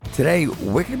Today,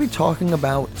 we're going to be talking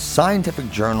about scientific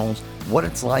journals, what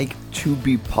it's like to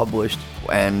be published,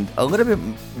 and a little bit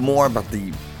more about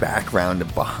the background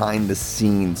and behind the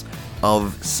scenes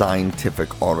of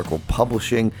scientific article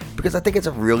publishing, because I think it's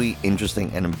a really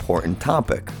interesting and important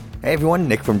topic. Hey everyone,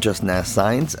 Nick from Just Nas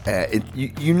Science.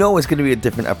 You know it's going to be a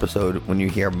different episode when you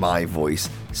hear my voice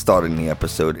starting the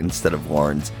episode instead of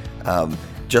Lauren's.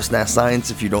 Just Nas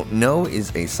Science, if you don't know,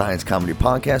 is a science comedy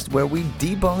podcast where we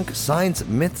debunk science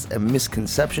myths and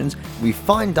misconceptions we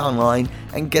find online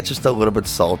and get just a little bit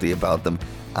salty about them.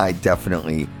 I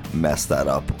definitely messed that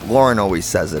up. Lauren always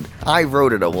says it. I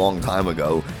wrote it a long time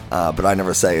ago, but I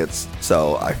never say it,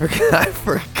 so I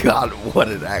forgot what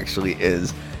it actually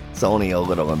is. It's only a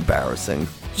little embarrassing.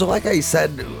 So like I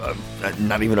said,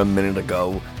 not even a minute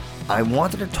ago, I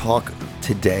wanted to talk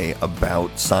today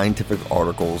about scientific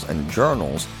articles and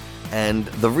journals, and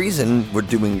the reason we're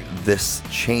doing this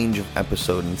change of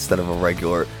episode instead of a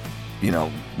regular,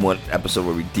 one episode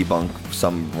where we debunk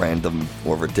some random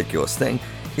or ridiculous thing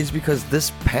is because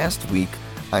this past week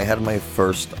I had my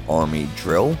first Army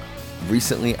drill.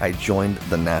 Recently I joined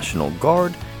the National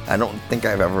Guard. I don't think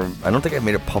I've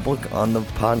made it public on the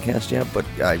podcast yet, but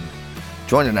I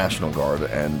joined the National Guard,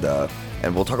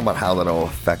 and we'll talk about how that'll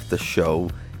affect the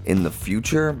show in the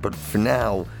future. But for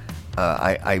now,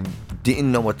 I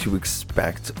didn't know what to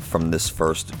expect from this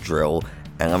first drill,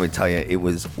 and let me tell you, it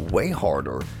was way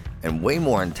harder and way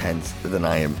more intense than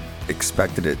I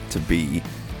expected it to be,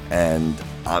 and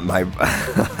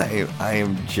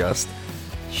I'm just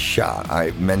shot.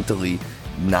 I'm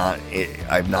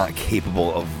not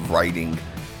capable of writing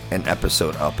an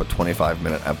episode up, a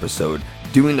 25-minute episode,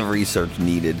 doing the research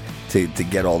needed to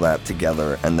get all that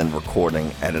together, and then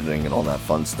recording, editing, and all that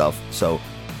fun stuff. So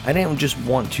I didn't just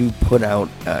want to put out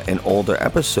an older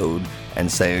episode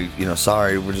and say,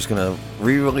 sorry, we're just going to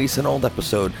re-release an old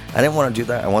episode. I didn't want to do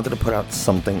that. I wanted to put out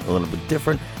something a little bit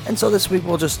different. And so this week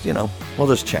we'll just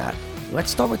chat.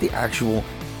 Let's start with the actual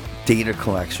data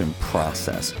collection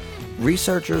process.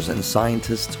 Researchers and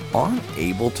scientists aren't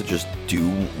able to just do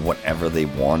whatever they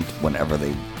want whenever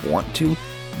they want to.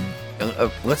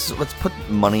 Let's put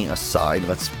money aside.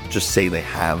 Let's just say they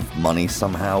have money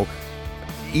somehow.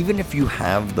 Even if you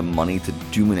have the money to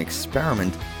do an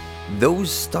experiment, those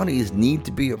studies need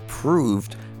to be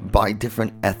approved by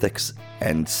different ethics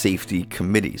and safety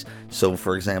committees. So,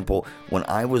 for example, when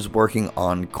I was working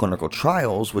on clinical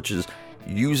trials, which is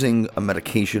using a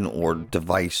medication or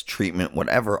device, treatment,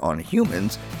 whatever, on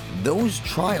humans, those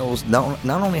trials not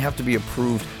only have to be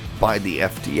approved by the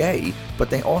FDA,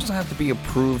 but they also have to be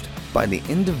approved by the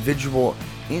individual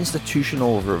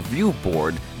institutional review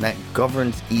board that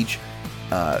governs each,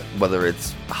 whether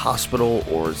it's hospital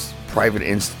or private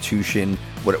institution,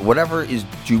 whatever is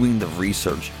doing the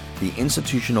research. The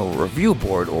Institutional Review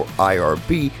Board, or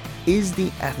IRB, is the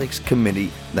ethics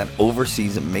committee that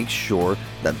oversees and makes sure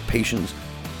that patients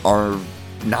are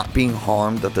not being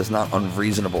harmed, that there's not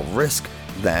unreasonable risk,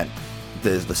 that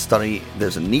there's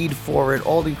a need for it.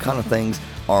 All these kind of things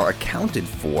are accounted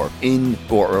for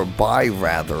by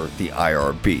the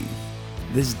IRB.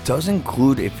 This does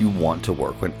include if you want to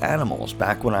work with animals.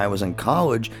 Back when I was in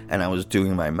college and I was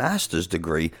doing my master's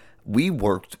degree, we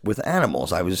worked with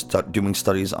animals. I was doing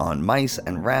studies on mice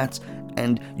and rats,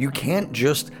 and you can't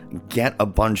just get a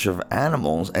bunch of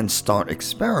animals and start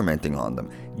experimenting on them.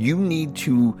 You need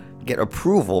to get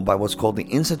approval by what's called the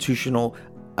Institutional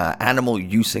Animal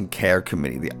Use and Care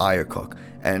Committee, the IACUC,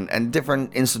 and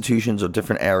different institutions or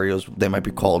different areas, they might be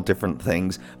called different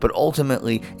things, but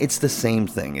ultimately it's the same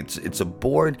thing. It's a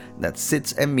board that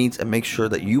sits and meets and makes sure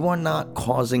that you are not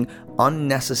causing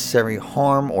unnecessary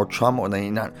harm or trauma, or that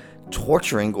you're not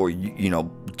torturing or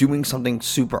doing something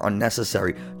super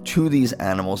unnecessary to these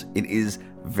animals. It is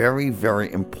very,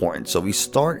 very important. So we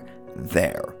start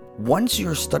there. Once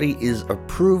your study is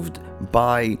approved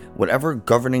by whatever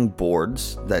governing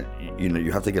boards that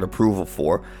you have to get approval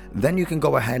for, then you can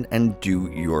go ahead and do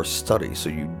your study. So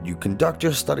you conduct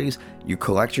your studies, you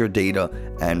collect your data,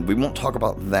 and we won't talk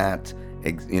about that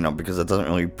because it doesn't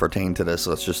really pertain to this.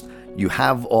 So it's just you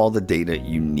have all the data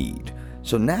you need.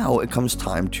 So now it comes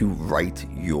time to write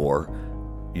your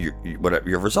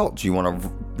results. You want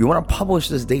to publish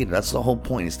this data. That's the whole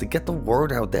point, is to get the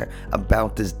word out there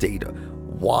about this data.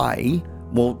 Why?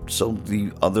 Well, so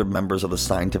the other members of the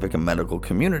scientific and medical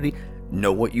community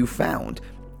know what you found.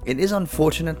 It is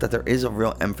unfortunate that there is a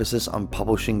real emphasis on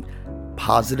publishing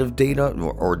positive data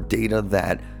or data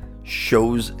that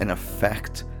shows an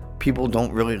effect. People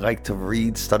don't really like to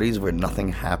read studies where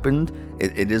nothing happened.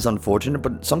 It is unfortunate,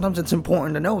 but sometimes it's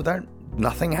important to know that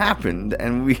nothing happened,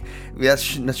 and that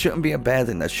shouldn't be a bad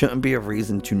thing. That shouldn't be a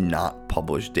reason to not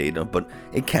publish data, but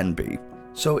it can be.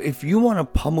 So if you want to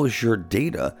publish your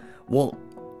data, well,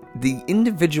 the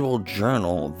individual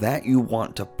journal that you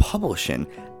want to publish in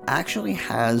actually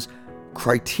has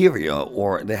criteria,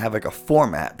 or they have like a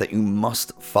format that you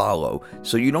must follow.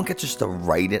 So you don't get just to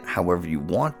write it however you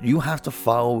want. You have to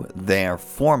follow their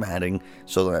formatting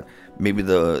so that maybe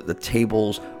the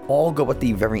tables all go at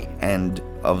the very end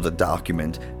of the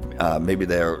document. Maybe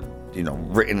they're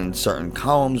written in certain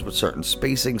columns with certain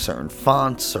spacing, certain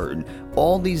fonts,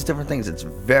 all these different things. It's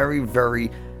very, very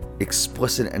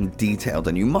explicit and detailed,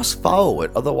 and you must follow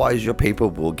it. Otherwise, your paper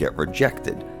will get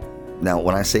rejected. Now,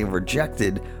 when I say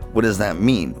rejected, what does that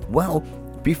mean? Well,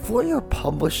 before you're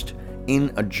published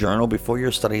in a journal, before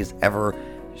your study is ever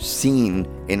seen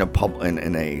in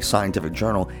a scientific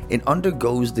journal, it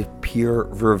undergoes the peer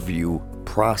review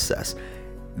process.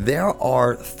 There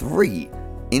are 3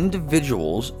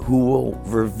 individuals who will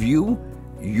review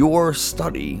your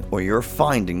study or your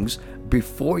findings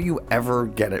before you ever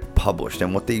get it published.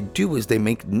 And what they do is they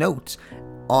make notes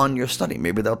on your study.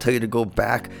 Maybe they'll tell you to go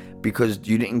back because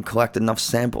you didn't collect enough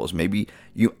samples. Maybe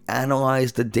you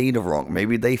analyzed the data wrong.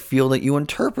 Maybe they feel that you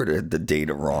interpreted the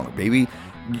data wrong. Maybe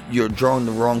you're drawing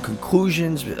the wrong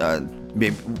conclusions.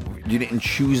 Maybe you didn't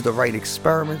choose the right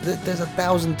experiment. There's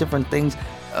 1,000 different things.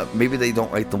 Maybe they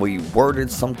don't like the way you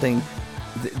worded something.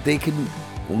 They can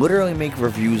literally make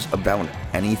reviews about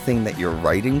anything that you're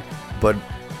writing, but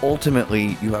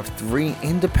ultimately you have 3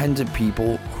 independent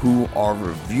people who are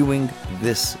reviewing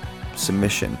this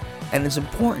submission. And it's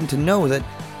important to know that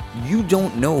you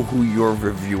don't know who your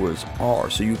reviewers are,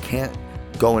 so you can't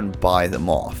go and buy them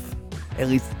off. At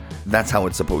least that's how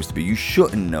it's supposed to be. You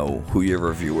shouldn't know who your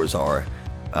reviewers are.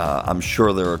 I'm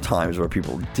sure there are times where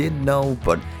people did know,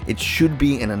 but it should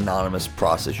be an anonymous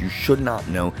process. You should not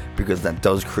know, because that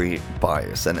does create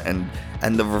bias. And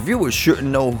the reviewers shouldn't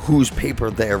know whose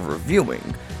paper they're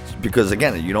reviewing, because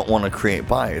again, you don't want to create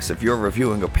bias. If you're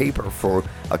reviewing a paper for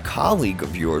a colleague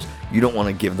of yours, you don't want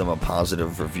to give them a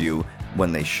positive review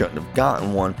when they shouldn't have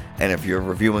gotten one. And if you're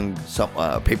reviewing some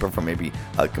paper from maybe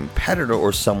a competitor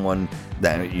or someone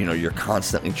that you're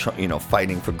constantly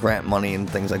fighting for grant money and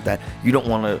things like that, you don't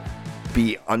want to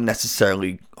be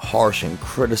unnecessarily harsh and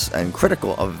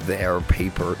critical of their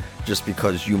paper just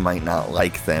because you might not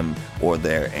like them, or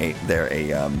they're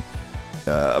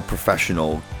a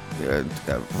professional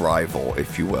rival,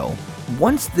 if you will.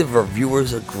 Once the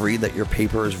reviewers agree that your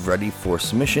paper is ready for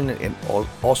submission, it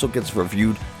also gets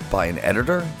reviewed by an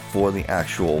editor for the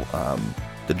actual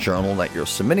the journal that you're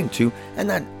submitting to, and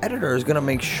that editor is going to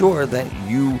make sure that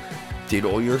you did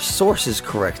all your sources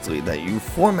correctly, that you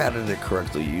formatted it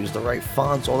correctly, you used the right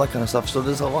fonts, all that kind of stuff. So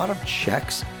there's a lot of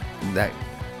checks that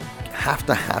have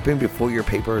to happen before your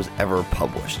paper is ever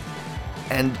published.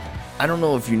 And I don't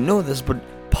know if you know this, but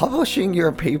publishing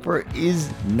your paper is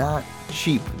not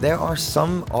cheap. There are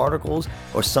some articles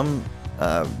or some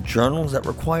journals that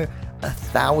require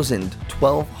 $1,000,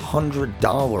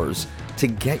 $1,200 to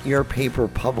get your paper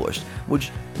published, which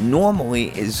normally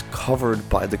is covered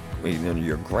by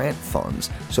your grant funds.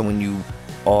 So when you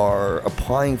are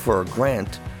applying for a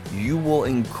grant, you will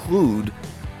include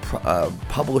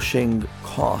publishing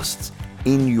costs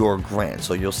in your grant.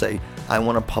 So you'll say, I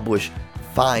want to publish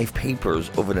 5 papers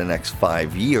over the next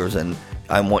 5 years, and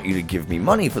I want you to give me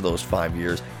money for those 5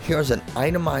 years. Here's an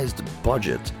itemized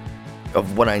budget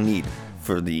of what I need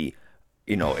for the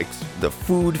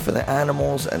food for the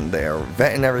animals and their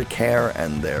veterinary care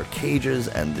and their cages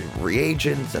and the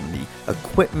reagents and the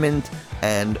equipment,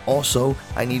 and also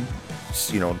I need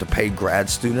to pay grad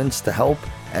students to help,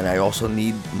 and I also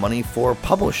need money for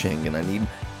publishing, and I need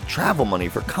travel money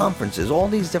for conferences. All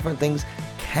these different things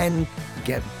can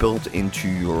get built into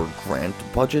your grant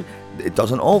budget. It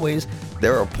doesn't always.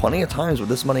 There are plenty of times where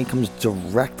this money comes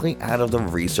directly out of the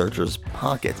researcher's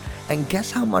pocket. And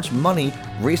guess how much money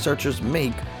researchers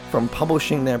make from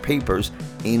publishing their papers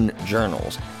in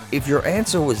journals? If your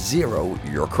answer was 0,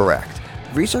 you're correct.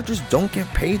 Researchers don't get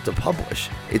paid to publish.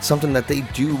 It's something that they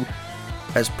do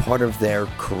as part of their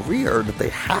career, that they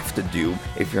have to do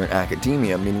if you're in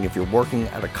academia, meaning if you're working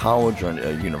at a college or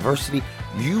a university,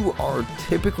 you are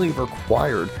typically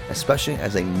required, especially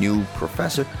as a new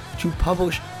professor, to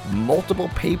publish multiple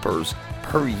papers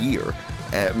per year.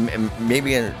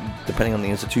 Maybe depending on the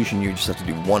institution, you just have to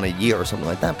do 1 a year or something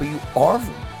like that, but you are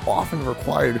often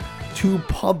required to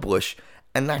publish,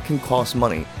 and that can cost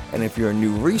money. And if you're a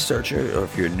new researcher, or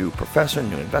if you're a new professor,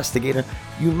 new investigator,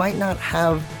 you might not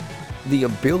have the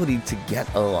ability to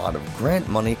get a lot of grant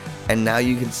money, and now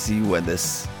you can see where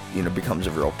this becomes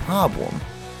a real problem.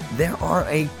 there are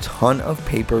a ton of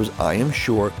papers, I am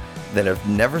sure, that have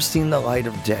never seen the light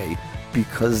of day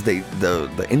because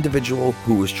the individual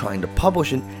who was trying to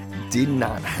publish it did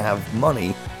not have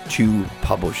money to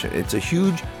publish it. It's a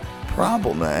huge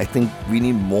problem. I think we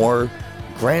need more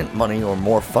grant money or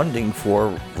more funding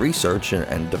for research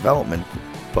and development,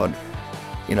 but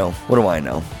what do I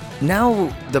know? Now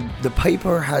the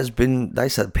paper has been, I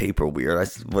said paper weird,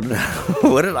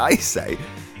 what did I say?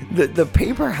 The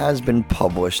paper has been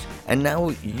published, and now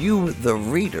you, the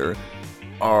reader,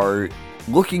 are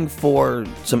looking for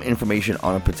some information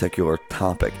on a particular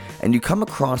topic, and you come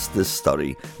across this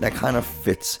study that kind of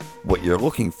fits what you're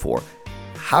looking for.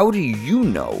 How do you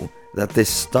know that this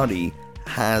study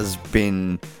has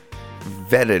been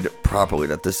vetted properly,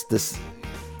 that this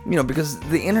because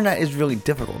the internet is really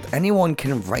difficult. Anyone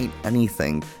can write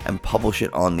anything and publish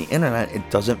it on the internet. It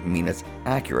doesn't mean it's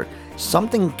accurate.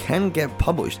 Something can get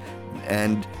published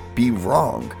and be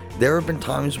wrong. There have been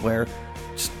times where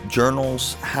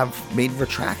journals have made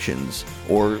retractions,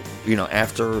 or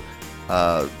after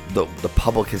the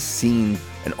public has seen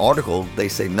an article, they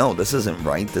say, no, this isn't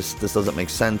right, this doesn't make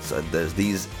sense, there's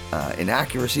these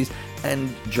inaccuracies,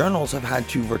 and journals have had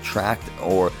to retract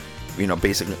or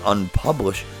basically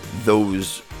unpublish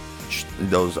those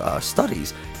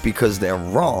studies because they're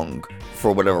wrong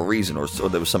for whatever reason, or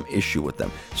there was some issue with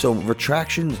them. So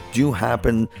retractions do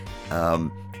happen.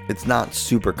 It's not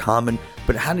super common,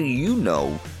 but how do you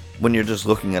know when you're just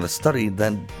looking at a study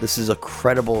that this is a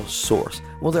credible source?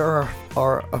 Well, there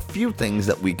are a few things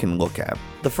that we can look at.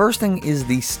 The first thing is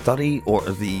the study or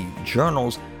the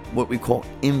journal's what we call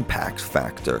impact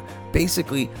factor.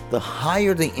 Basically, the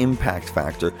higher the impact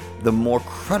factor, the more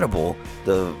credible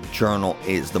the journal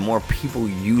is, the more people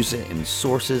use it in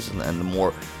sources, and the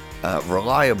more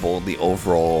reliable the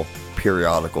overall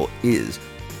periodical is.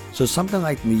 So something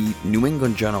like the New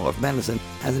England Journal of Medicine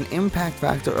has an impact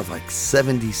factor of like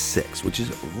 76, which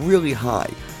is really high.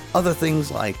 Other things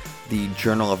like the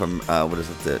Journal of,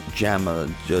 the JAMA,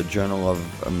 Journal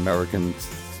of American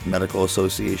Medical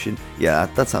Association, yeah,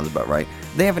 that sounds about right.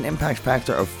 They have an impact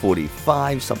factor of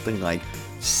 45. Something like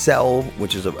Cell,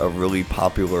 which is a really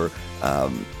popular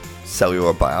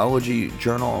cellular biology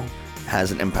journal,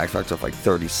 has an impact factor of like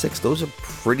 36. Those are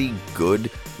pretty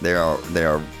good. They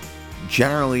are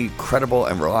generally credible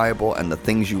and reliable, and the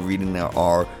things you read in there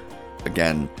are,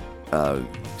 again,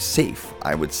 safe,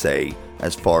 I would say,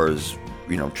 as far as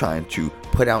trying to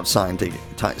put out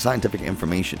scientific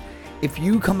information. If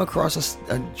you come across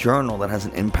a journal that has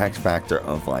an impact factor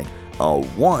of like a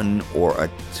 1 or a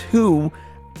 2,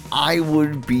 I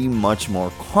would be much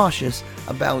more cautious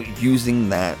about using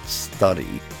that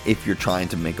study if you're trying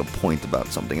to make a point about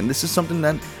something. And this is something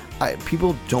that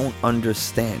people don't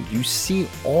understand. You see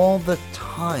all the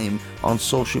time on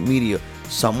social media,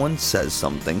 someone says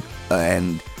something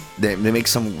and they make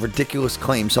some ridiculous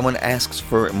claim. Someone asks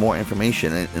for more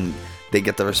information and they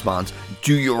get the response,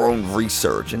 do your own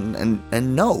research.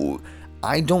 And no,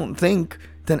 I don't think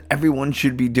that everyone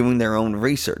should be doing their own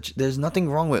research. There's nothing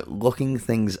wrong with looking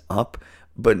things up,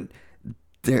 but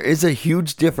there is a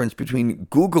huge difference between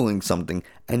Googling something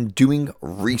and doing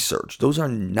research. Those are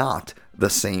not the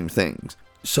same things.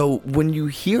 So when you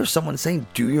hear someone saying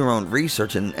do your own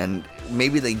research, and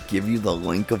maybe they give you the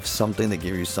link of something, they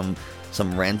give you some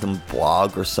random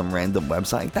blog or some random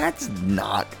website, that's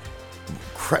not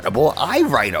credible. I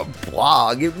write a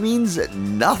blog. It means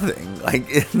nothing.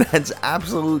 That's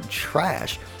absolute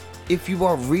trash. If you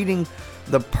are reading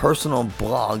the personal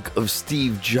blog of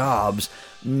Steve Jobs,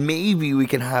 maybe we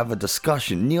can have a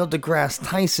discussion. Neil deGrasse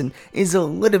Tyson is a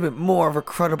little bit more of a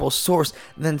credible source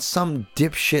than some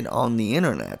dipshit on the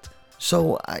internet.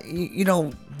 So,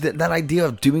 that idea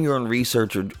of doing your own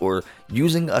research or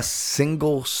using a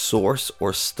single source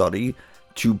or study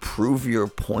to prove your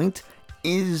point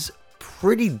is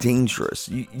pretty dangerous.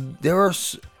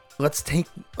 Let's take,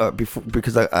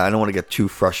 because I don't want to get too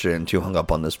frustrated and too hung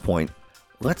up on this point.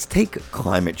 Let's take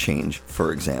climate change,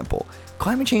 for example.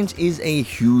 Climate change is a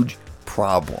huge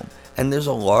problem, and there's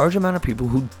a large amount of people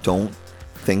who don't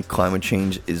think climate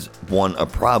change is, 1, a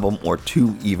problem, or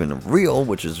 2, even real,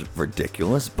 which is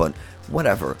ridiculous, but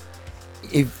whatever.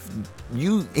 If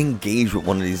you engage with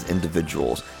one of these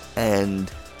individuals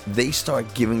and they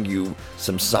start giving you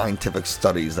some scientific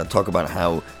studies that talk about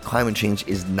how climate change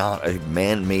is not a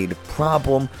man-made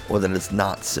problem, or that it's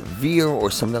not severe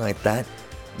or something like that,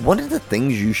 one of the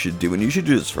things you should do, and you should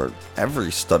do this for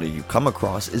every study you come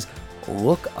across, is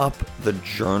look up the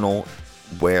journal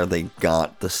where they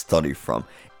got the study from.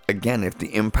 Again, if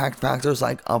the impact factor is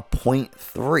like a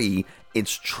 0.3,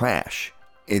 it's trash.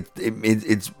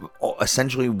 It's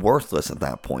essentially worthless at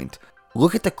that point.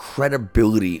 look at the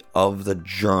credibility of the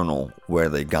journal where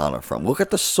they got it from. Look at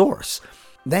the source.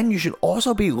 Then you should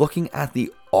also be looking at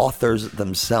the authors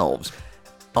themselves.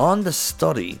 On the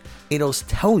study, it'll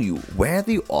tell you where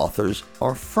the authors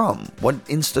are from, what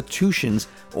institutions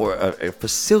or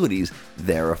facilities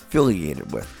they're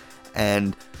affiliated with.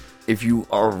 And if you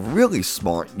are really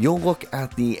smart, you'll look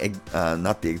at the,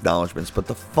 not the acknowledgments, but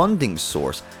the funding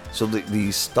source. So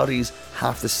these studies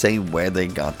have to say where they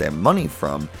got their money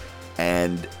from.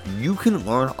 And you can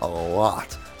learn a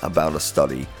lot about a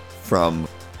study from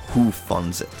who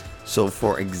funds it. So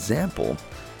for example,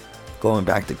 going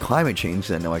back to climate change,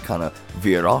 I know I kind of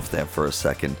veered off there for a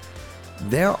second.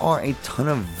 There are a ton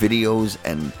of videos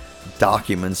and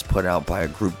documents put out by a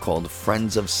group called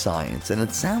Friends of Science. And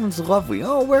it sounds lovely.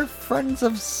 Oh, we're Friends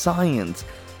of Science.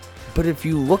 But if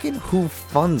you look at who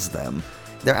funds them,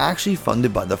 they're actually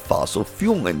funded by the fossil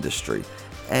fuel industry.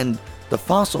 And the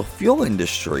fossil fuel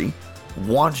industry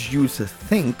wants you to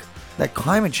think that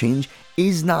climate change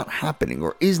is not happening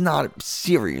or is not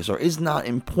serious or is not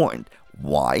important.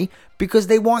 Why? Because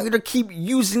they want you to keep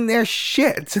using their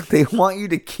shit. They want you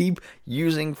to keep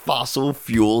using fossil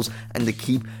fuels and to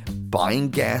keep buying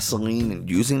gasoline and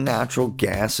using natural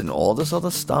gas and all this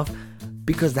other stuff,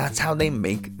 because that's how they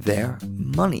make their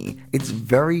money. It's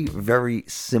very, very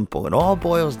simple. It all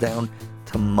boils down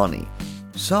to money.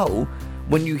 So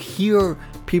when you hear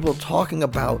people talking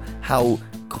about how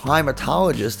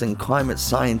climatologists and climate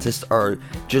scientists are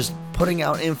just putting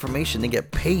out information to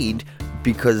get paid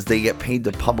because they get paid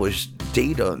to publish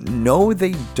data, no,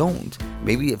 they don't.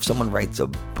 Maybe if someone writes a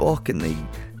book and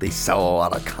they sell a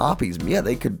lot of copies, yeah,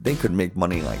 they could make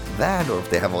money like that. Or if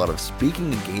they have a lot of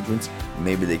speaking engagements,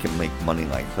 maybe they can make money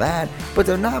like that. But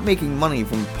they're not making money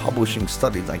from publishing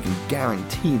studies, I can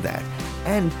guarantee that.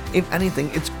 And if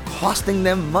anything, it's costing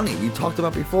them money. We talked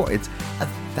about before, it's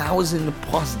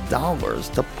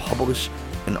 $1,000+ to publish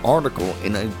an article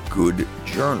in a good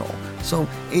journal. So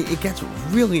it gets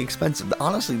really expensive.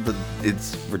 Honestly,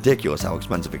 it's ridiculous how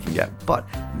expensive it can get, but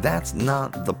that's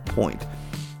not the point.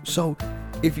 So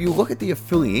if you look at the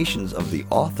affiliations of the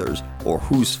authors or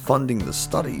who's funding the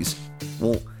studies,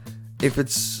 well, if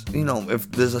it's,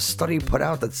 if there's a study put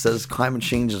out that says climate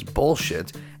change is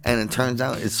bullshit, and it turns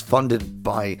out it's funded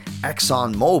by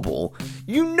ExxonMobil,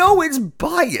 it's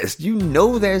biased.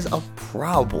 There's a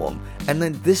problem. And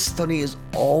then this study is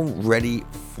already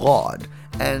flawed.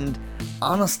 And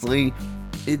honestly,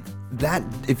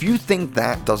 if you think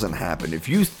that doesn't happen, if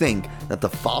you think that the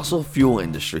fossil fuel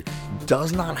industry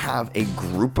does not have a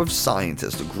group of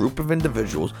scientists, a group of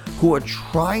individuals who are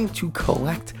trying to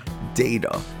collect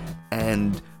data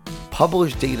and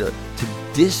publish data to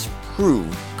disprove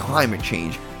climate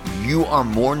change, you are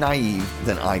more naive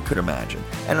than I could imagine.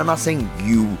 And I'm not saying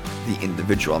you, the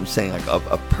individual, I'm saying like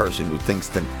a person who thinks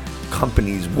that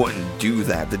companies wouldn't do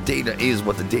that. The data is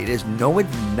what the data is. No,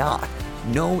 it's not.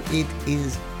 No, it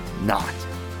is not.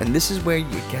 And this is where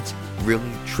it gets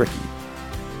really tricky.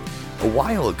 A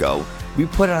while ago, we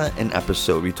put out an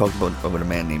episode, we talked about a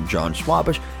man named John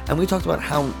Schwabish, and we talked about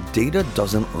how data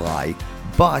doesn't lie,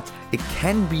 but it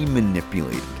can be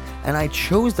manipulated. And I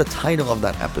chose the title of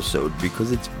that episode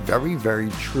because it's very,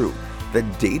 very true. The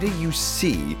data you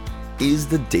see is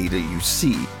the data you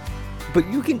see. But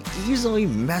you can easily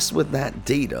mess with that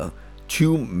data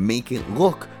to make it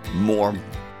look more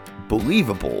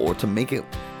believable or to make it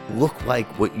look like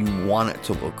what you want it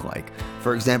to look like.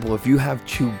 For example, if you have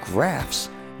two graphs,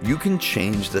 you can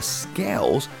change the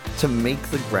scales to make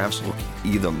the graphs look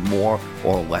either more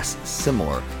or less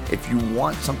similar. If you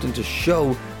want something to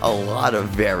show a lot of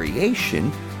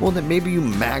variation, well, then maybe you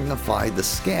magnify the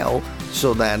scale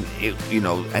so that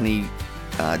any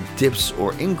dips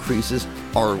or increases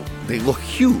they look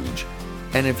huge.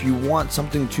 And if you want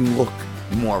something to look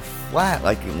more flat,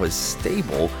 like it was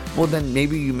stable, well, then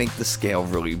maybe you make the scale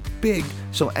really big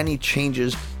so any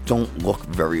changes don't look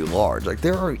very large. Like,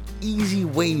 there are easy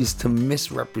ways to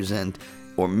misrepresent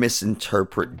or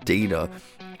misinterpret data,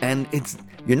 and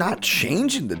you're not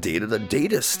changing the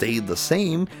data stayed the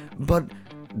same, but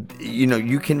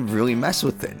you can really mess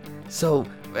with it. So,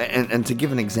 and to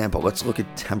give an example, let's look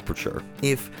at temperature.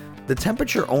 If the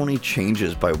temperature only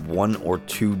changes by 1 or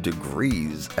 2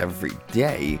 degrees every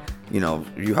day,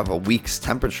 you have a week's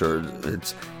temperature,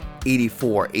 it's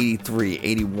 84, 83,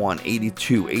 81,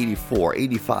 82, 84,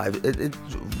 85,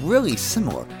 it's really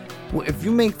similar. Well, if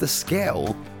you make the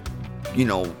scale,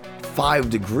 5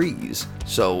 degrees,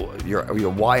 so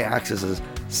your y-axis is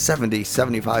 70,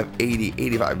 75, 80,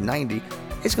 85, 90,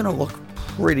 it's going to look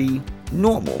pretty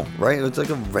normal, right? It's like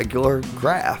a regular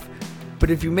graph. But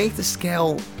if you make the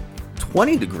scale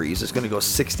 20 degrees, it's going to go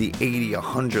 60, 80,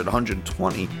 100,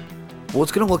 120. well,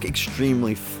 it's going to look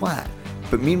extremely flat.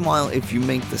 But meanwhile, if you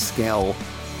make the scale,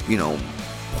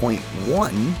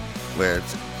 0.1, where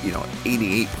it's,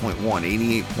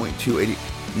 88.1, 88.2, 80,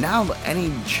 now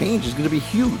any change is going to be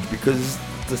huge because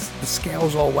the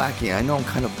scale's all wacky. I know I'm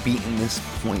kind of beating this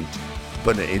point,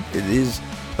 but it is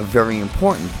a very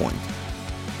important point.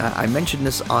 I mentioned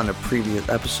this on a previous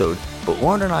episode, but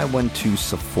Lauren and I went to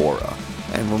Sephora.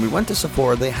 And when we went to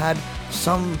Sephora, they had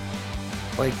some,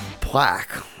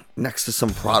 plaque next to some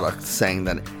product saying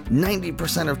that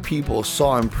 90% of people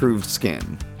saw improved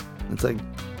skin. It's like,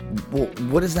 well,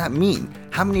 what does that mean?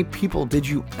 How many people did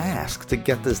you ask to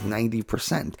get this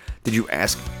 90%? Did you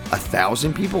ask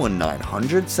 1,000 people and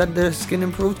 900 said their skin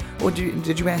improved? Or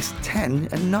did you ask 10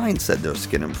 and 9 said their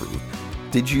skin improved?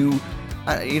 Did you,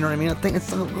 you know what I mean? I think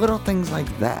it's little things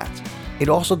like that. It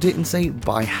also didn't say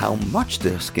by how much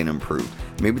their skin improved.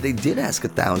 Maybe they did ask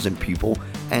 1,000 people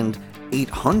and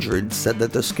 800 said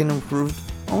that their skin improved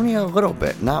only a little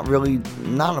bit. Not really,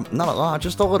 not a lot,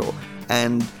 just a little.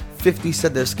 And 50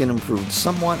 said their skin improved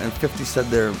somewhat, and 50 said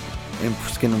their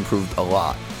skin improved a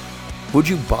lot. Would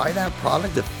you buy that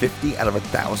product if 50 out of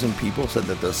 1,000 people said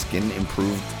that their skin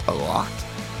improved a lot?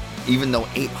 Even though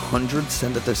 800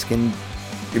 said that their skin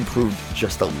improved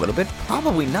just a little bit?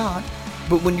 Probably not.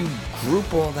 But when you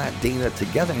group all that data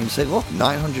together and you say, look,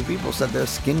 900 people said their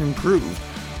skin improved,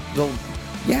 well,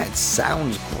 yeah, it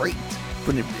sounds great.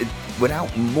 But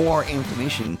without more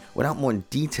information, without more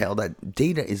detail, that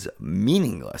data is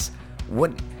meaningless.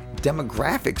 What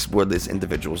demographics were these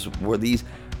individuals? Were these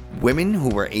women who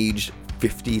were aged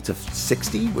 50 to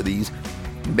 60? Were these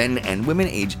men and women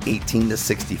aged 18 to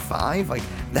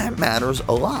 65? That matters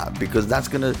a lot because that's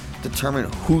going to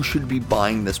determine who should be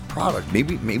buying this product.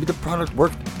 Maybe the product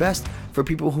worked best for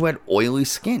people who had oily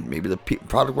skin. Maybe the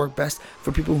product worked best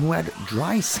for people who had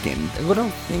dry skin. Little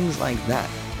things like that.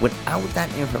 Without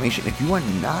that information, if you are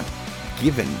not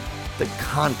given the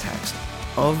context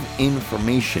of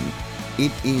information,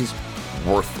 it is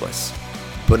worthless.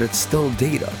 But it's still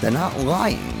data. They're not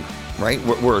lying. Right?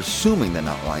 We're assuming they're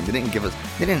not lying. They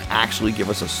didn't actually give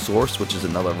us a source, which is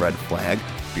another red flag,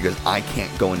 because I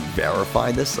can't go and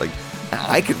verify this.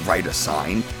 I could write a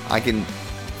sign. I can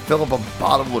fill up a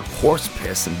bottle with horse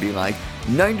piss and be like,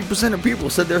 90% of people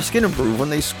said their skin improved when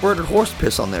they squirted horse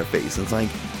piss on their face. It's like,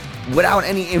 without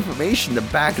any information to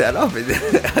back that up,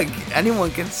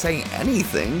 anyone can say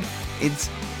anything. It's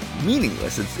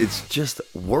meaningless. It's just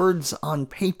words on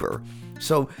paper.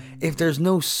 So if there's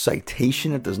no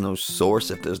citation, if there's no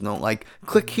source, if there's no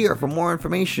click here for more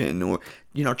information, or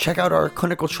check out our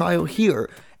clinical trial here,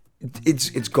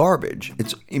 it's garbage.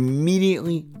 It's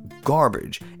immediately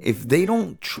garbage. If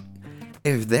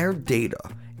their data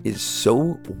is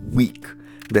so weak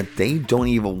that they don't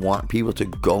even want people to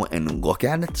go and look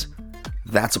at it,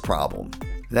 that's a problem.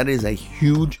 That is a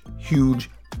huge, huge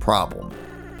problem.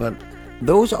 But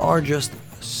those are just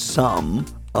some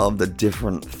of the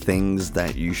different things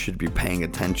that you should be paying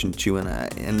attention to,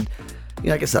 and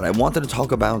like I said, I wanted to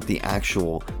talk about the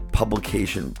actual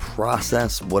publication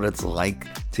process, what it's like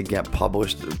to get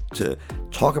published, to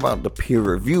talk about the peer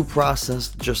review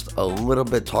process just a little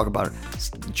bit, talk about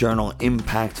journal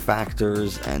impact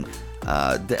factors, and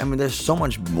there's so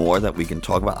much more that we can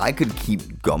talk about. I could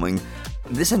keep going.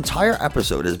 This entire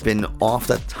episode has been off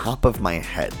the top of my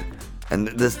head. And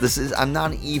this is, I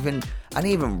didn't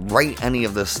even write any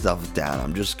of this stuff down.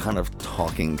 I'm just kind of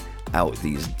talking out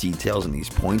these details and these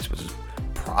points, which is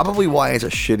probably why it's a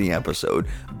shitty episode.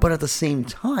 But at the same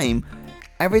time,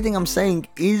 everything I'm saying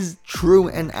is true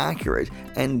and accurate.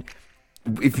 And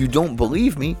if you don't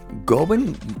believe me,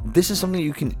 this is something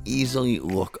you can easily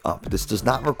look up. This does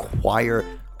not require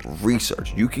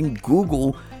research. You can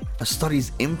Google a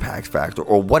study's impact factor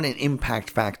or what an impact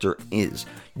factor is.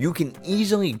 You can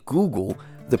easily Google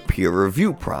the peer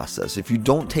review process. If you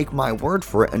don't take my word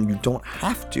for it, and you don't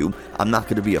have to, I'm not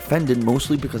going to be offended,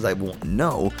 mostly because I won't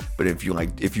know. But if you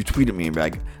tweet at me and be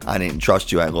like, I didn't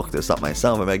trust you, I looked this up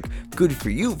myself, I'm like, good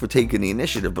for you for taking the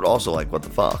initiative, but also what the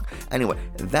fuck. Anyway,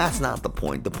 that's not the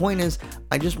point. The point is,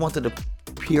 I just wanted to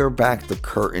peel back the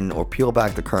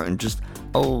curtain just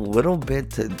a little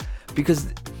bit,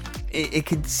 because it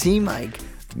could seem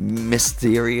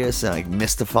mysterious and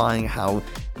mystifying how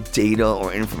data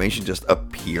or information just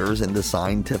appears in the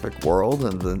scientific world,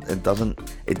 and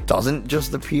it doesn't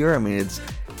just appear. I mean, it's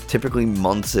typically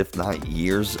months, if not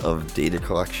years, of data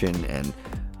collection and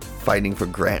fighting for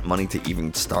grant money to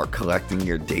even start collecting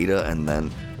your data, and then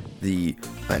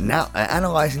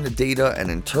analyzing the data and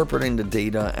interpreting the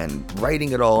data and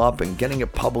writing it all up and getting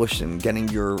it published and getting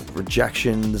your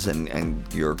rejections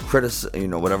and your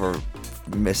whatever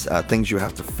things you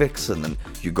have to fix, and then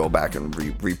you go back and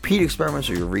repeat experiments,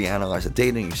 or you reanalyze the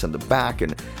data and you send it back.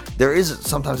 And there is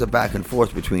sometimes a back and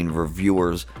forth between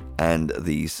reviewers and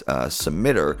the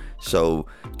submitter. So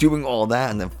doing all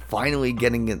that and then finally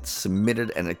getting it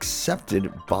submitted and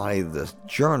accepted by the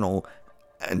journal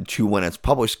and to when it's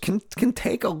published can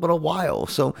take a little while.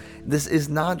 So this is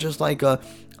not just like I'm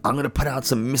going to put out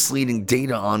some misleading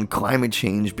data on climate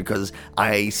change because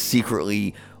I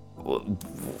secretly,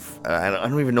 I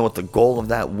don't even know what the goal of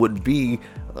that would be.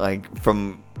 Like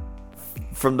from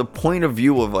the point of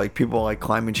view of like people like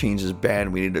climate change is bad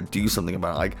and we need to do something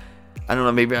about it. Like, I don't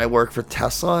know, maybe I work for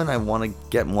Tesla and I want to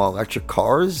get more electric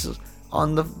cars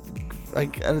on the,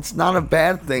 like, and it's not a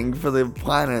bad thing for the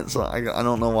planet, so I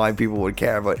don't know why people would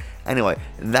care. But anyway,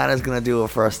 that is going to do it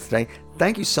for us today.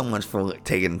 Thank you so much for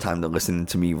taking the time to listen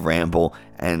to me ramble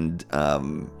and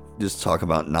just talk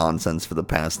about nonsense for the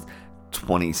past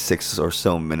 26 or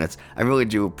so minutes. I really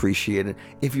do appreciate it.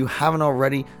 If you haven't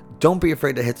already, don't be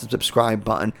afraid to hit the subscribe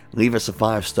button, leave us a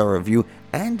 5-star review,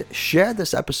 and share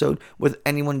this episode with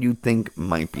anyone you think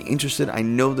might be interested. I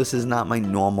know this is not my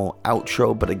normal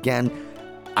outro, but again,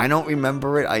 I don't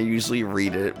remember it. I usually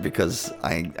read it because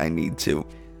I need to.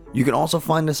 You can also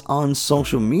find us on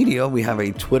social media. We have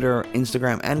a Twitter,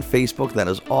 Instagram, and Facebook. That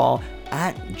is all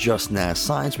at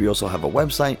JustNasScience. We also have a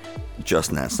website,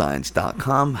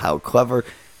 justnasscience.com. How clever.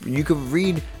 You can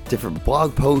read different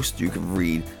blog posts. You can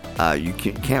read, you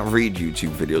can't read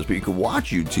YouTube videos, but you can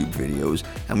watch YouTube videos.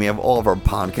 And we have all of our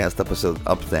podcast episodes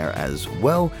up there as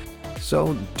well.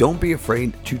 So don't be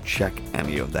afraid to check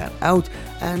any of that out.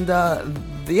 And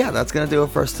yeah, that's going to do it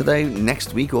for us today.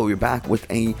 Next week, we'll be back with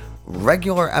a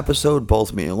regular episode,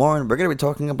 both me and Lauren. We're going to be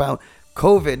talking about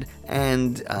COVID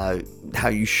and how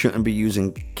you shouldn't be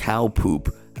using cow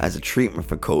poop as a treatment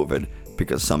for COVID,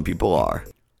 because some people are.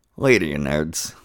 Later, you nerds.